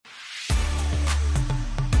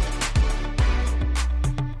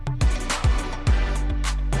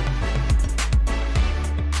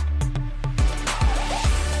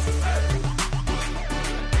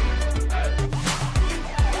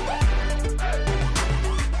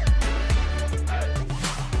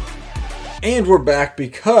And we're back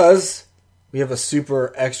because we have a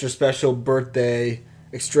super extra special birthday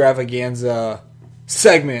extravaganza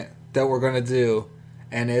segment that we're going to do.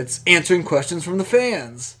 And it's answering questions from the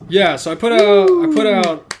fans. Yeah, so I put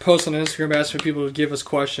out posts on Instagram asking for people to give us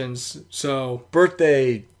questions. So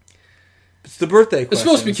it's the birthday question. It's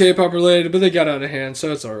supposed to be K-pop related, but they got out of hand,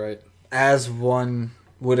 so it's all right. As one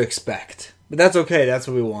would expect. But that's okay, that's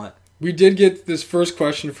what we want. We did get this first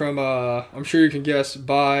question from, I'm sure you can guess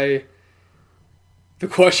by the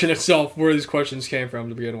question itself where these questions came from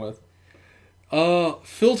to begin with.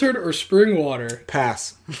 Filtered or spring water?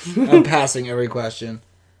 Pass. I'm passing every question.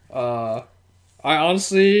 I'm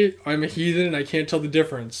a heathen and I can't tell the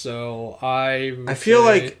difference, so I feel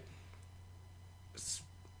like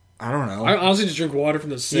I don't know. I honestly just drink water from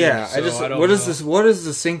the sink. Yeah, so I don't what know. is this? What is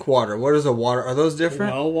the sink water? What is a water? Are those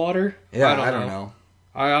different? Well water? Yeah, I don't know.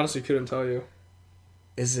 I honestly couldn't tell you.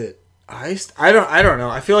 Is it iced? I don't know.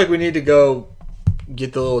 I feel like we need to go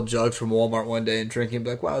get the little jugs from Walmart one day and drink it and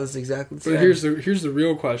be like, wow, this is exactly the same. But here's the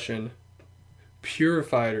real question.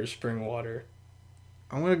 Purified or spring water?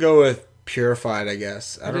 I'm going to go with purified, I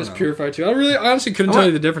guess. I don't know. Purified too. I honestly couldn't tell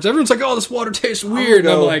you the difference. Everyone's like, oh, this water tastes weird.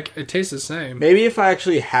 And I'm like, it tastes the same. Maybe if I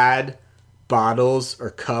actually had bottles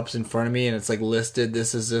or cups in front of me and it's like listed,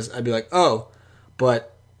 this is this, I'd be like, oh. But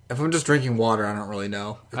if I'm just drinking water, I don't really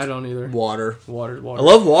know. I don't either. Water. Water. I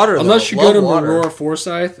love water, Unless you go to Marora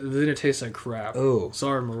Forsyth, then it tastes like crap. Oh.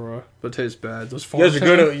 Sorry, Marora, but it tastes bad. Those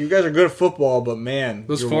you guys are good at football, but man.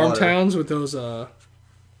 Those farm towns with those...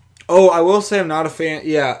 Oh, I will say I'm not a fan.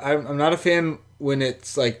 Yeah, I'm not a fan when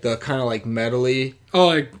it's like the kind of like metally. Oh,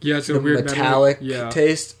 like, yeah, it's a weird metallic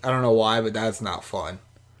taste. I don't know why, but that's not fun.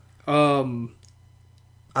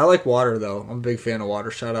 I like water, though. I'm a big fan of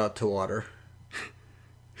water. Shout out to water.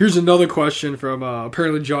 Here's another question from,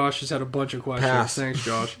 apparently Josh has had a bunch of questions. Pass. Thanks,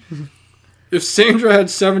 Josh. If Sandra had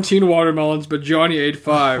 17 watermelons, but Johnny ate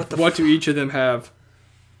 5, what do each of them have?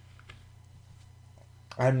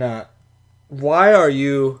 I'm not. Why are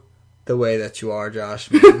you the way that you are, Josh?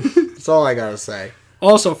 That's all I gotta say.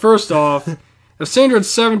 Also, first off, if Sandra had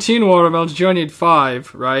 17 watermelons, Johnny had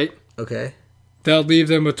 5, right? Okay. That would leave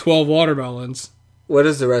them with 12 watermelons. What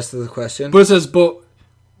is the rest of the question? But it says, but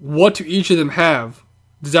what do each of them have?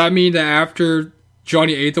 Does that mean that after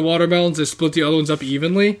Johnny ate the watermelons, they split the other ones up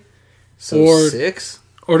evenly? So 6?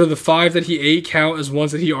 Or do the 5 that he ate count as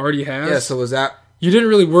ones that he already has? Yeah, so was that... You didn't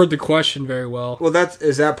really word the question very well. Well,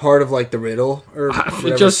 is that part of like the riddle? Or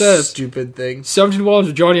it just says... Stupid thing. 17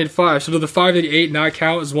 watermelons, Johnny had 5. So do the 5 that he ate not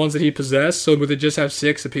count as ones that he possessed? So would they just have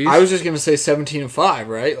 6 apiece? I was just going to say 17 and 5,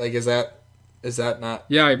 right? Like, is that not...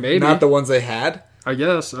 Yeah, maybe. Not the ones they had? I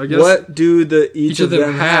guess. What do each of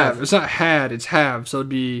them have? It's not had, it's have. So it'd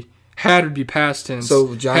be had would be past tense.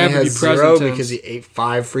 So Johnny has 0 because he ate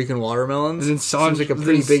 5 freaking watermelons. And then seems like a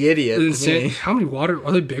pretty big idiot. How many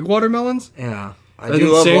are they big watermelons? Yeah, I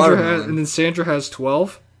do love watermelon. And then Sandra has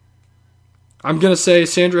 12. I'm gonna say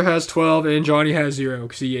Sandra has 12 and Johnny has 0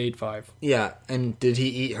 because he ate 5. Yeah, and did he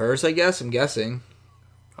eat hers? I guess I'm guessing.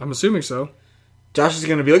 I'm assuming so. Josh is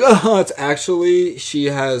going to be like, oh, it's actually, she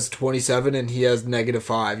has 27 and he has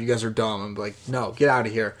 -5. You guys are dumb. I'm like, no, get out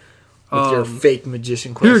of here with your fake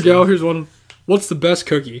magician question. Here we go. Here's one. What's the best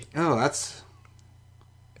cookie? Oh,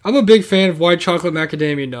 I'm a big fan of white chocolate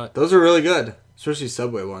macadamia nut. Those are really good, especially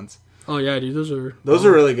Subway ones. Oh, yeah, dude. Those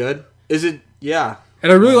are really good. Is it? Yeah.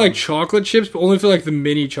 And I really like chocolate chips, but only for like the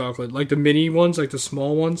mini chocolate. Like the mini ones, like the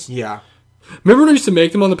small ones. Yeah. Remember when I used to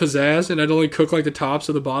make them on the pizzazz and I'd only cook like the tops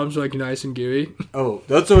so the bottoms were like nice and gooey? Oh,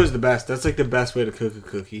 that's always the best. That's like the best way to cook a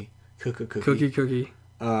cookie. Cookie.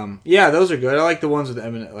 Yeah, those are good. I like the ones with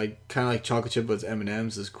M&M, like kind of like chocolate chip with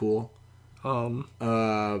M&Ms is cool.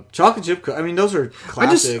 Chocolate chip. I mean, those are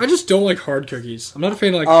classic. I just don't like hard cookies. I'm not a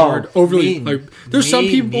fan of like hard, overly like. There's some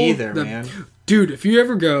people man. Dude, if you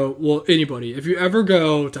ever go, anybody, if you ever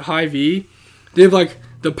go to Hy-Vee, they have like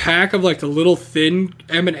the pack of like the little thin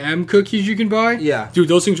M&M cookies you can buy. Yeah, dude,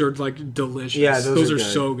 those things are like delicious. Yeah, those are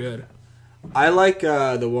so good. I like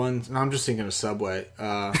the ones. No, I'm just thinking of Subway.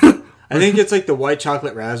 I think it's like the white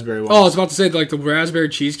chocolate raspberry one. Oh, I was about to say like the raspberry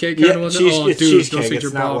cheesecake kind of one. It's cheesecake.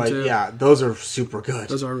 It's not like too. Yeah, those are super good.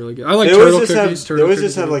 Those are really good. I like turtle cookies. They always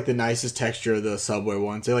just have like the nicest texture of the Subway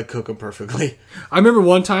ones. They like cook them perfectly. I remember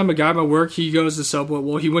one time a guy at my work, he goes to Subway.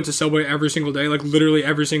 Well, he went to Subway every single day, like literally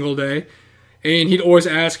every single day. And he'd always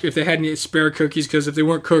ask if they had any spare cookies because if they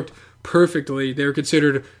weren't cooked perfectly, they were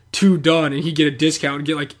considered too done, and he'd get a discount and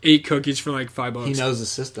get like 8 cookies for like $5. He knows the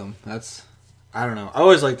system. I don't know. I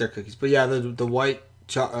always like their cookies, but yeah, the white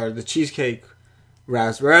or the cheesecake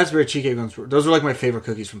Raspberry cheesecake ones. Those are like my favorite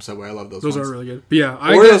cookies from Subway. I love those. Those ones. are really good. But yeah,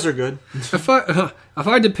 Oreos are good. If I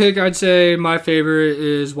had to pick, I'd say my favorite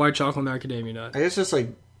is white chocolate macadamia nut. I guess just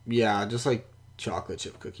like chocolate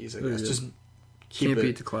chip cookies. I guess just can't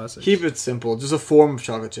beat the classics. Keep it simple. Just a form of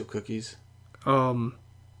chocolate chip cookies.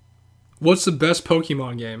 What's the best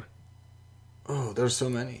Pokemon game? Oh, there's so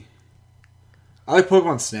many. I like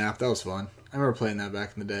Pokemon Snap. That was fun. I remember playing that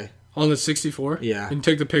back in the day. On the 64? Yeah. And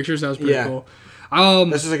take the pictures? That was pretty cool.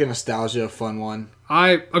 That's just like a nostalgia fun one.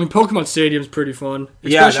 I mean, Pokemon Stadium's pretty fun.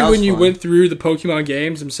 Yeah, Especially when you went through the Pokemon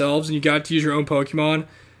games themselves and you got to use your own Pokemon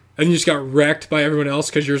and you just got wrecked by everyone else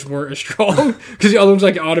because yours weren't as strong. Because the other one's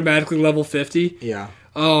like automatically level 50. Yeah.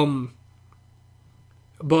 But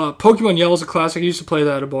Pokemon Yellow's a classic. I used to play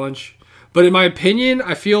that a bunch. But in my opinion,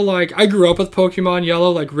 I feel like I grew up with Pokemon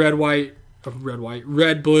Yellow, like red,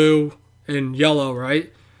 blue, and yellow,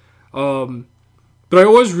 right? But I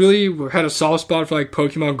always really had a soft spot for like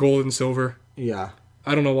Pokemon Gold and Silver. Yeah.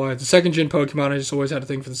 I don't know why. The second gen Pokemon, I just always had a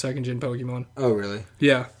thing for the second gen Pokemon. Oh, really?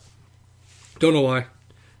 Yeah. Don't know why.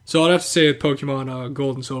 So I'd have to say Pokemon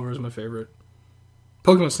Gold and Silver is my favorite.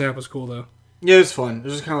 Pokemon Snap was cool though. Yeah, it was fun. It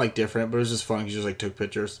was just kind of like different, but it was just fun because you just like took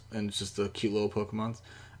pictures and it's just the cute little Pokemons.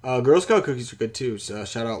 Girl Scout cookies are good too. So,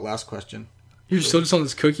 shout out last question. You're still just on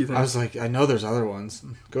this cookie thing. I was like, I know there's other ones.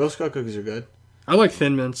 Girl Scout cookies are good. I like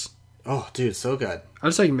Thin Mints. Oh, dude, so good. I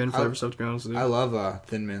just like mint flavor stuff, to be honest with you. I love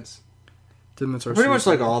Thin Mints. Thin Mints are pretty much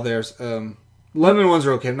like all theirs. Lemon ones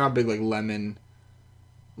are okay. I'm not a big like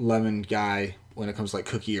lemon guy when it comes to like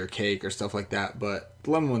cookie or cake or stuff like that, but the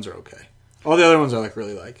lemon ones are okay. All the other ones I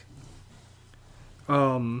really like.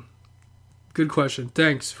 Good question.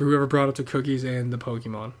 Thanks for whoever brought up the cookies and the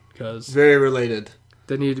Pokemon, because very related.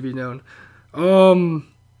 They need to be known.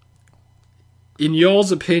 In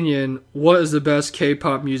y'all's opinion, what is the best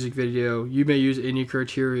K-pop music video? You may use any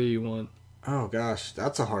criteria you want. Oh gosh,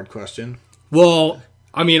 that's a hard question. Well,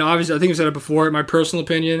 I mean, obviously, I think I've said it before. In my personal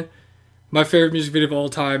opinion, my favorite music video of all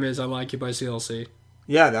time is "I Like It" by CLC.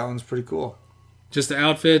 Yeah, that one's pretty cool. Just the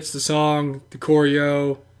outfits, the song, the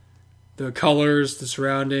choreo, the colors, the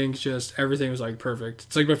surroundings, just everything was like perfect.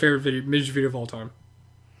 It's like my favorite music video of all time.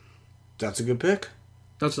 That's a good pick.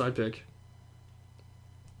 That's what I'd pick.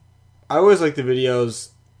 I always like the videos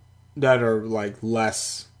that are like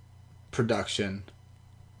less production.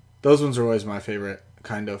 Those ones are always my favorite,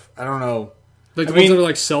 kind of. I don't know. Like the ones that are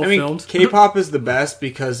like self-filmed? K-pop is the best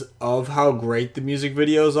because of how great the music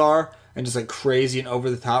videos are and just like crazy and over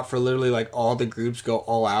the top for literally like all the groups go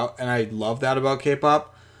all out. And I love that about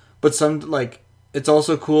K-pop. But some, like, it's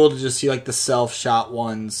also cool to just see like the self-shot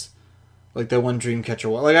ones. Like the one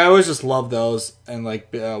Dreamcatcher one. Like I always just love those. And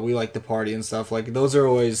like We Like to Party and stuff. Like those are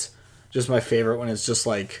always just my favorite when it's just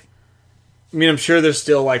like, I mean, I'm sure there's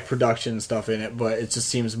still like production stuff in it, but it just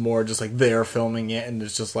seems more just like they're filming it and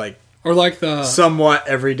it's just like, or like the somewhat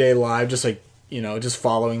everyday live, just like, you know, just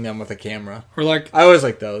following them with a camera. Or like I always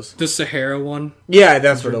like those. The Sahara one. Yeah,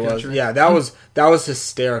 that's what it was. Yeah, that was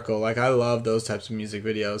hysterical. Like I love those types of music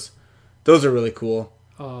videos. Those are really cool.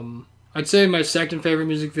 I'd say my second favorite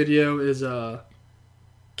music video is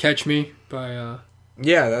 "Catch Me" by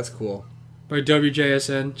yeah, that's cool. By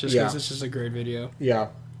WJSN, just because it's just a great video. Yeah.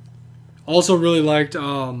 Also really liked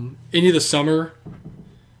any of the summer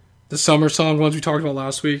song ones we talked about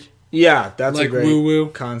last week. Yeah, that's like a great Woo-Woo.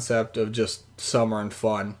 concept of just summer and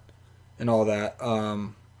fun and all that.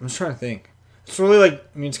 I'm just trying to think. It's really like,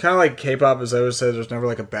 I mean, it's kind of like K-pop, as I always said, there's never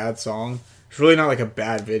like a bad song. It's really not like a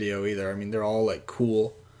bad video either. I mean, they're all like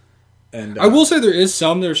cool. And I will say there is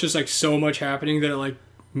some, there's just like so much happening that it like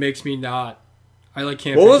makes me not. I like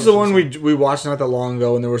can't. What was the one we watched not that long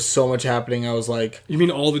ago and there was so much happening? I was like, you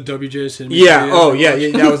mean all the WJSN? Yeah. Oh yeah.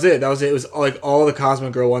 That was it. That was it. It was like all the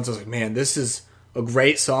Cosmic Girl ones. I was like, man, this is a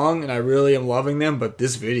great song and I really am loving them. But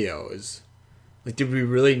this video is like, did we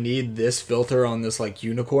really need this filter on this like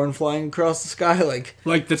unicorn flying across the sky?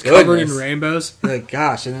 Like that's covered in rainbows. Like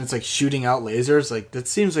gosh, and then it's like shooting out lasers. Like that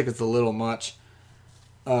seems like it's a little much.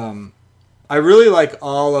 I really like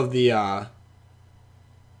all of the.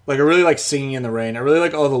 Like, I really like Singing in the Rain. I really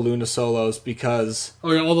like all the Luna solos because...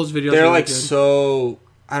 Oh, yeah, all those videos they're, are like, good. so...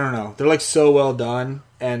 I don't know. They're, like, so well done.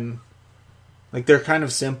 And, like, they're kind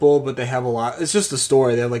of simple, but they have a lot... It's just a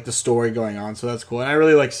story. They have, like, the story going on, so that's cool. And I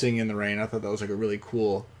really like Singing in the Rain. I thought that was, like, a really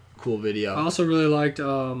cool video. I also really liked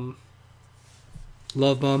Love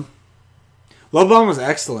Bomb. Love Bomb was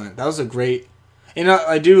excellent. That was a great... And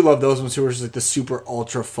I do love those ones, too, where it's, like, the super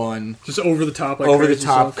ultra fun... Just over the top, like,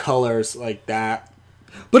 over-the-top colors like that.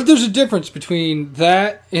 But there's a difference between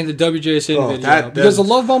that and the WJSN video. Because the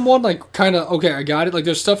Love Bomb one, like, kind of, okay, I got it. Like,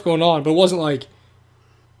 there's stuff going on, but it wasn't like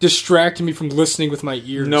distracted me from listening with my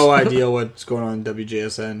ears. No idea what's going on in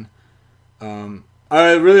WJSN.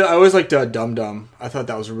 I always liked Dum Dum. I thought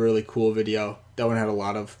that was a really cool video. That one had a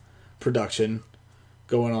lot of production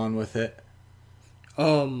going on with it.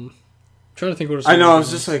 Trying to think what it's. I know. I was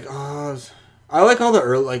just like, I like all the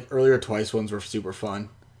earlier Twice ones were super fun.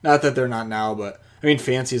 Not that they're not now, but I mean,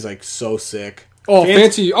 Fancy's like so sick. Oh,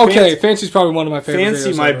 Fancy. Okay, Fancy's probably one of my favorite.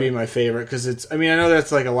 Fancy might be my favorite because it's. I mean, I know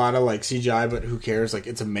that's like a lot of like CGI, but who cares? Like,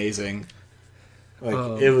 it's amazing.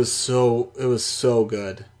 Like it was so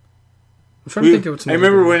good. I'm trying to think of what's. I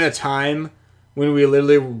remember when a time when we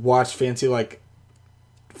literally watched Fancy like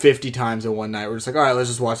 50 times in one night. We're just like, all right, let's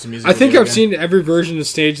just watch the music. I think I've again. seen every version of the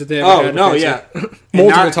stage that they ever had. Oh no, yeah,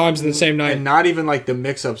 multiple times in the same night, and not even like the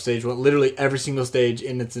mix-up stage, but literally every single stage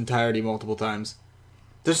in its entirety, multiple times.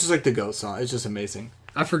 This is like the GOAT song. It's just amazing.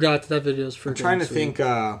 I forgot that video is freaking. I'm trying to sweet. think.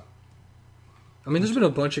 I mean, there's been a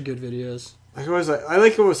bunch of good videos. I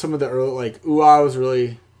like it with some of the early, like Ooh Ah was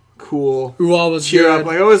really cool. Ooh Ah was Cheer good. Up.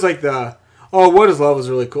 Like I always like the What Is Love was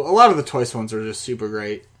really cool. A lot of the Twice ones are just super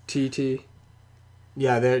great. TT.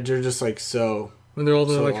 Yeah, they're just like so. When they're all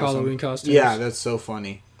in like awesome. Halloween costumes. Yeah, that's so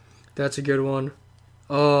funny. That's a good one.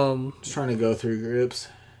 Just trying to go through groups.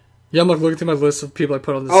 Yeah, I'm like looking through my list of people I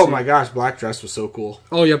put on this. Oh my gosh, Black Dress was so cool.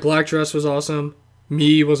 Oh yeah, Black Dress was awesome.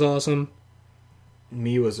 Me was awesome.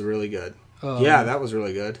 Me was really good. Yeah, that was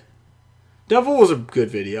really good. Devil was a good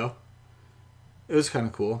video. It was kind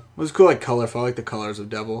of cool. It was cool, like colorful. I like the colors of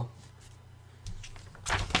Devil.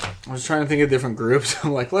 I was trying to think of different groups.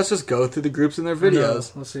 I'm like, let's just go through the groups and their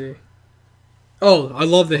videos. Let's see. Oh, I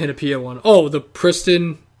love the Hinapia one. Oh, the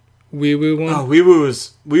Priston Wee Woo one. Oh, Wee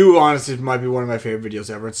Woo honestly might be one of my favorite videos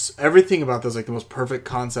ever. It's everything about this like the most perfect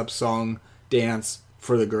concept song dance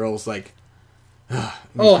for the girls. Like,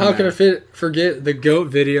 how could I forget the GOAT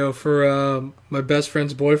video for my best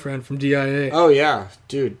friend's boyfriend from DIA? Oh yeah,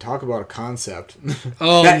 dude, talk about a concept.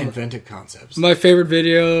 That invented concepts. My favorite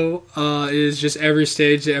video is just every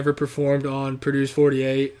stage they ever performed on Produce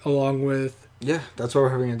 48, along with. Yeah, that's why we're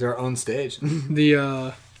having their own stage.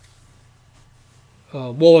 The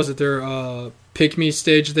what was it? Their Pick Me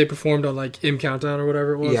stage that they performed on like M Countdown or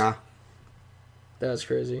whatever it was. Yeah, that's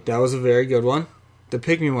crazy. That was a very good one. The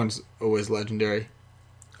Pick Me one's always legendary.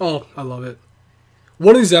 Oh, I love it.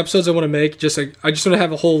 One of these episodes I want to make, just like I just want to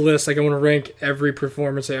have a whole list. Like I want to rank every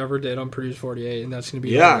performance I ever did on Produce 48, and that's going to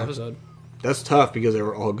be an episode. That's tough because they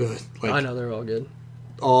were all good. Like, I know they're all good.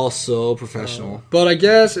 All so professional. But I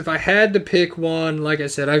guess if I had to pick one, like I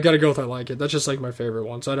said, I've got to go with I Like It. That's just like my favorite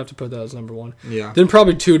one, so I'd have to put that as number one. Yeah. Then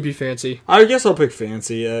probably 2 would be Fancy. I guess I'll pick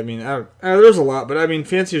Fancy. I mean, there's a lot, but I mean,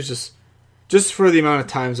 Fancy was just for the amount of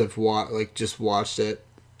times I've watched it.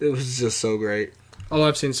 It was just so great. Oh,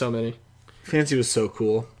 I've seen so many. Fancy was so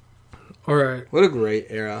cool. All right. What a great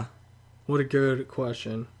era. What a good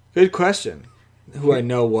question. Good question. Who I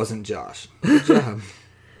know wasn't Josh. Good job.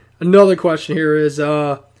 Another question here is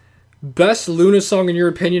best Luna song in your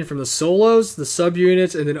opinion from the solos, the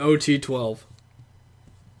subunits, and then OT12.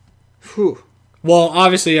 Whew. Well,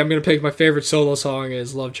 obviously, I'm going to pick my favorite solo song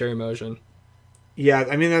is Love Cherry Motion. Yeah,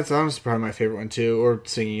 I mean, that's honestly probably my favorite one too, or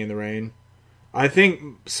Singing in the Rain. I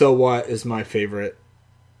think So What is my favorite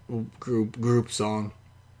group song.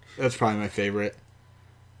 That's probably my favorite.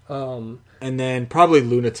 And then probably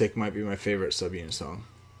Lunatic might be my favorite subunit song.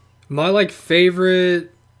 My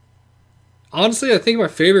favorite... Honestly, I think my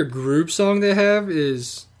favorite group song they have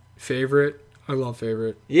is Favorite. I love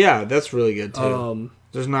Favorite. Yeah, that's really good too.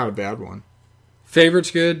 There's not a bad one.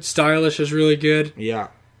 Favorite's good. Stylish is really good. Yeah.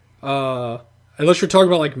 Unless you're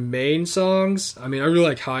talking about main songs, I mean, I really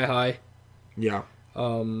like Hi Hi. Yeah.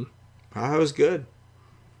 That was good.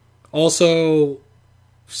 Also,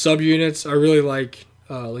 subunits, I really like,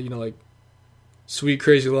 Sweet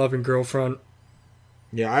Crazy Love and Girlfriend.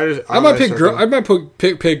 Yeah, I might pick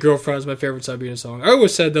Girlfriend as my favorite subunit song. I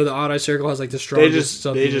always said though the Odd Eye Circle has the strongest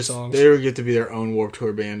subunit songs. They get to be their own Warped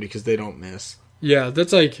Tour band because they don't miss. Yeah,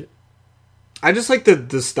 that's I just like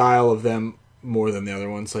the style of them more than the other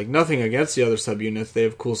ones. Nothing against the other subunits, they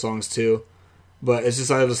have cool songs too, but it's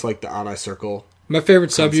just I just like the Odd Eye Circle. My favorite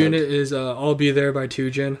subunit is I'll Be There by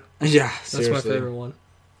Tujin. Yeah, that's seriously. my favorite one.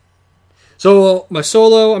 So my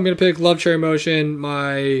solo, I'm gonna pick Love Cherry Motion.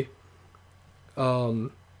 My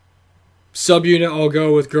subunit, I'll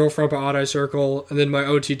go with Girlfriend by Odd Eye Circle, and then my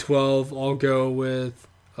OT12, I'll go with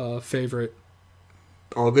Favorite.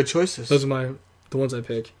 All good choices. Those are the ones I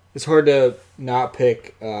pick. It's hard to not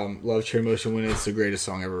pick Love Cherry Motion when it's the greatest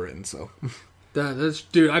song ever written. So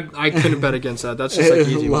dude, I couldn't bet against that. That's just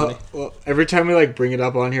easy money. Well, every time we bring it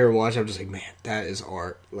up on here or watch, I'm just like, man, that is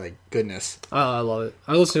art. Goodness. I love it.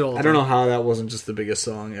 I listen to it all the time. I don't know how that wasn't just the biggest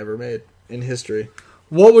song ever made in history.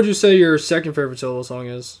 What would you say your second favorite solo song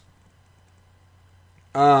is?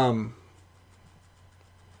 I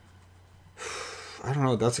don't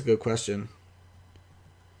know. That's a good question.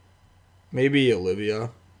 Maybe Olivia.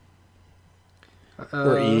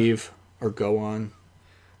 Or Eve. Or Go On.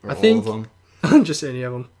 Or I think, all of them. just any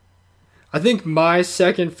of them. I think my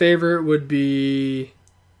second favorite would be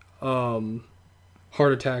Heart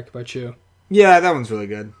Attack by Chew. Yeah, that one's really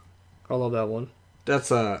good. I love that one.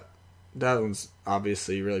 That one's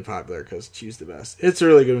obviously really popular because Chew's the best. It's a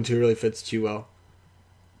really good one too. It really fits Chew well.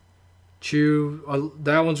 Chew,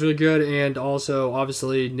 that one's really good, and also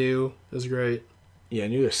obviously New is great. Yeah,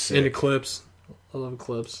 New is sick. And Eclipse, I love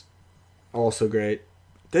Eclipse. Also great.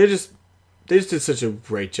 They just did such a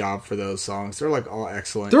great job for those songs. They're like all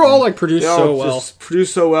excellent. They're all like produced so well.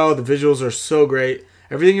 Produced so well. The visuals are so great.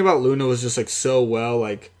 Everything about Luna was just like so well.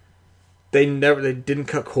 Like they didn't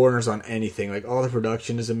cut corners on anything. Like all the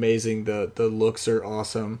production is amazing. The looks are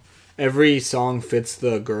awesome. Every song fits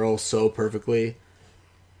the girl so perfectly.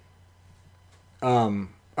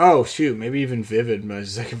 Oh shoot, maybe even Vivid my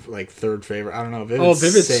second, like third favorite. I don't know.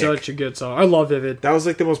 Vivid's sick. Such a good song. I love Vivid. That was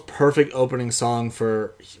like the most perfect opening song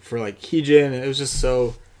for like Heejin, and it was just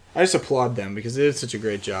so. I just applaud them because they did such a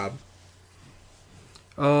great job.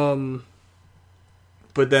 But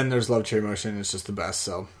then there's Love Cherry Motion. It's just the best.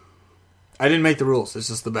 So I didn't make the rules. It's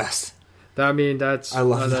just the best. I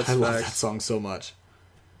love that song so much.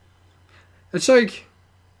 It's like,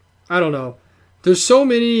 I don't know. There's so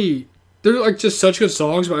many. They're like just such good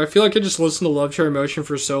songs, but I feel like I just listened to Love Cherry Motion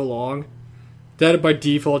for so long that it by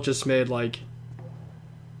default just made like,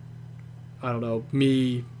 I don't know,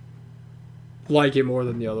 me like it more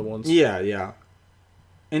than the other ones. Yeah.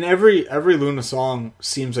 And every Luna song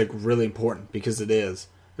seems like really important because it is.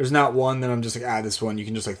 There's not one that I'm just like, this one you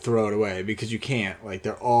can just like throw it away because you can't. Like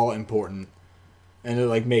they're all important. And it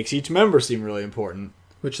like makes each member seem really important.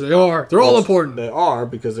 Which they are. They're all important. They are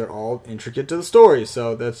because they're all intricate to the story.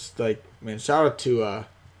 So that's like, man, shout out to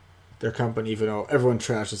their company, even though everyone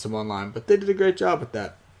trashes them online. But they did a great job with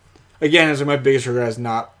that. Again, it's like my biggest regret is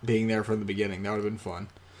not being there from the beginning. That would have been fun.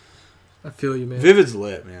 I feel you, man. Vivid's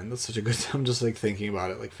lit, man. That's such a good. I'm just like thinking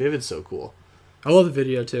about it. Like Vivid's so cool. I love the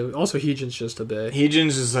video too. Also, Heejin's just a bae.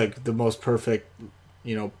 Heejin's is like the most perfect,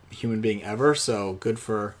 human being ever. So good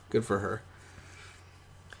for her.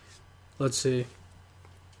 Let's see.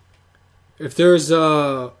 If there's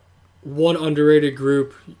one underrated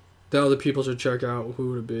group that other people should check out, who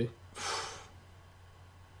would it be?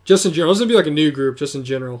 Just in general. It doesn't be like a new group, just in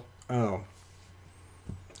general. Oh.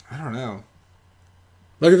 I don't know.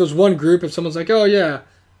 Like if there's one group, if someone's like, oh yeah,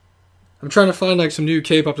 I'm trying to find like some new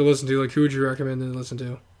K-pop to listen to, like who would you recommend to listen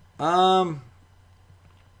to?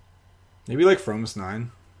 Maybe like Fromus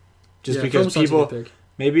 9. Just because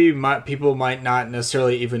people might not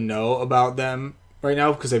necessarily even know about them right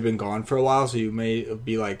now because they've been gone for a while, so you may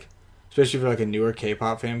be like, especially if you're like a newer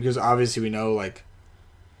K-pop fan, because obviously we know like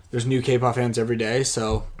there's new K-pop fans every day,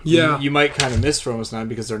 so yeah, you might kind of miss Fromus 9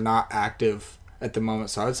 because they're not active at the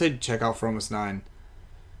moment. So I would say check out Fromus 9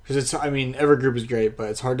 because every group is great, but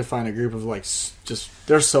it's hard to find a group of like just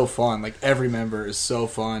they're so fun. Like every member is so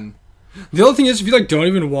fun. The other thing is if you like don't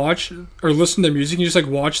even watch or listen to their music, you just like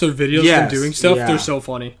watch their videos of them doing stuff. Yeah. They're so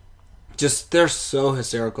funny. Just they're so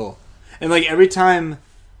hysterical. And, like, every time,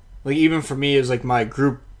 like, even for me, it was, like, my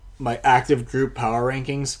active group power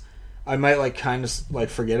rankings, I might, like, kind of, like,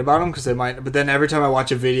 forget about them, because they might, but then every time I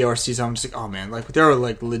watch a video or see something, I'm just like, oh, man, like, they're,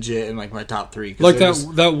 like, legit in, like, my top 3. Like,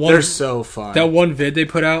 that one... They're so fun. That one vid they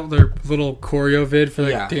put out, their little choreo vid for,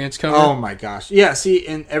 like, dance cover. Oh, my gosh. Yeah, see,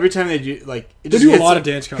 and every time they do, like... They do a lot of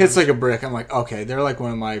dance covers. Hits, like, a brick. I'm like, okay, they're, like,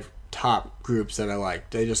 one of my top groups that I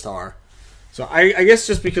like. They just are. So I guess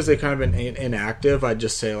just because they've kind of been inactive, I'd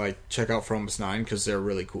just say, like, check out Fromus 9 because they're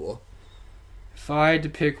really cool. If I had to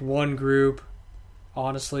pick one group,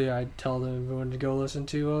 honestly, I'd tell everyone to go listen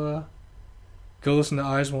to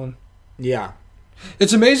IZ*ONE. Yeah.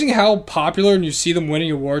 It's amazing how popular and you see them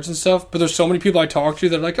winning awards and stuff, but there's so many people I talk to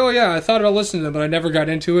that are like, oh yeah, I thought about listening to them, but I never got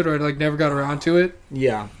into it or I like never got around to it.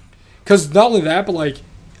 Yeah. Because not only that, but like,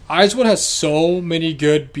 IZ*ONE has so many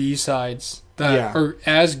good B-sides that are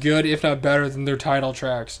as good, if not better, than their title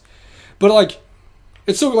tracks. But like,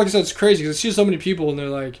 it's so, like I said, it's crazy because I see so many people and they're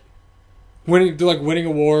like winning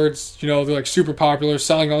awards. They're like super popular,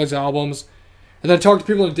 selling all these albums, and then I talk to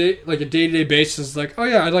people on a day-to-day basis. Like, oh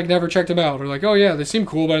yeah, I like never checked them out, or like, oh yeah, they seem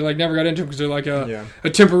cool, but I like never got into them because they're like a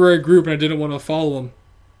temporary group and I didn't want to follow them.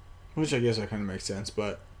 Which I guess that kind of makes sense,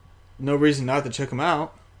 but no reason not to check them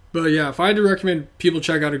out. But yeah, if I had to recommend people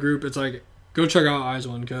check out a group, it's like go check out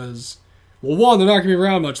IZ*ONE because. Well, one, they're not going to be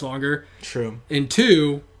around much longer. True. And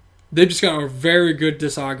two, they've just got a very good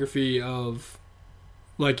discography of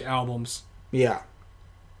like albums. Yeah.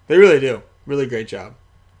 They really do. Really great job.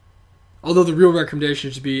 Although the real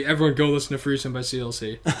recommendation should be everyone go listen to Freestone by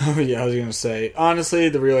CLC. Yeah, I was going to say. Honestly,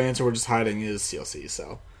 the real answer we're just hiding is CLC,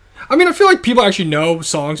 so. I mean, I feel like people actually know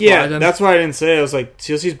songs by them. That's why I didn't say it. I was like,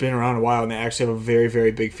 CLC's been around a while, and they actually have a very,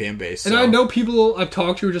 very big fan base. And I know people I've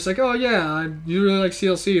talked to who are just like, oh, yeah, you really like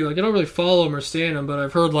CLC. Like, I don't really follow them or stand them, but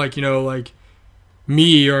I've heard, like, you know, like,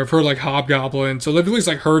 Me, or I've heard, like, Hobgoblin. So they've at least,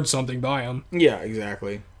 like, heard something by them. Yeah,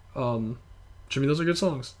 exactly. Which, I mean, those are good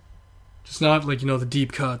songs. Just not, like, you know, the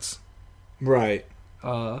deep cuts. Right.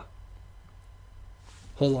 Hold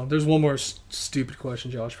on. There's one more stupid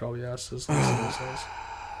question Josh probably asked us.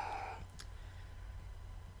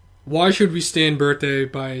 Why should we stand Birthday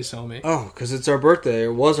by Somi? Oh, because it's our birthday.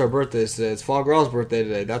 It was our birthday today. It's Fall Girl's birthday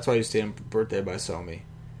today. That's why you stand Birthday by Somi.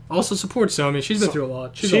 Also support Somi. She's been through a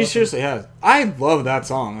lot. She awesome. Seriously has. I love that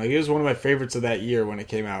song. Like, it was one of my favorites of that year when it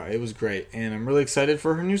came out. It was great. And I'm really excited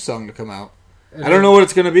for her new song to come out. I don't know what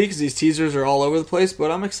it's going to be because these teasers are all over the place, but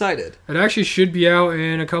I'm excited. It actually should be out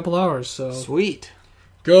in a couple hours. So sweet.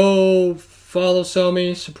 Go follow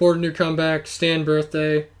Somi, support a new comeback, stand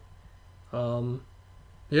Birthday.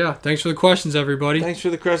 Yeah, thanks for the questions, everybody. Thanks for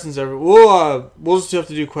the questions, everyone. We'll just have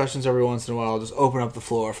to do questions every once in a while. Just open up the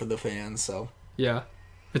floor for the fans. So yeah,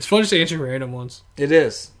 it's fun just answering random ones. It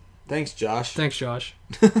is. Thanks, Josh. Thanks, Josh.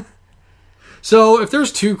 So if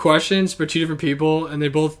there's 2 questions but 2 different people and they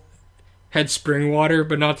both had spring water,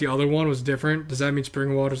 but not the other one was different, does that mean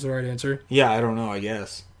spring water is the right answer? Yeah, I don't know. I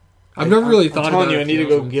guess. I've never really thought about it. I'm telling you, I need to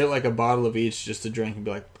go get like a bottle of each just to drink and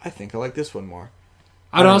be like, I think I like this one more.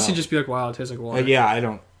 I'd honestly just be like, wow, it tastes like water. Yeah, I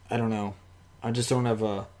don't know. I just don't have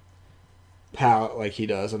a palate like he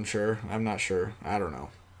does, I'm sure. I'm not sure. I don't know.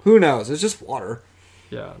 Who knows? It's just water.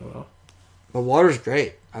 Yeah, I don't know. But water's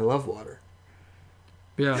great. I love water.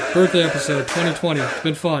 Yeah, birthday episode 2020. It's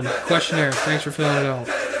been fun. Questionnaire. Thanks for filling it out.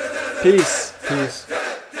 Peace. Peace.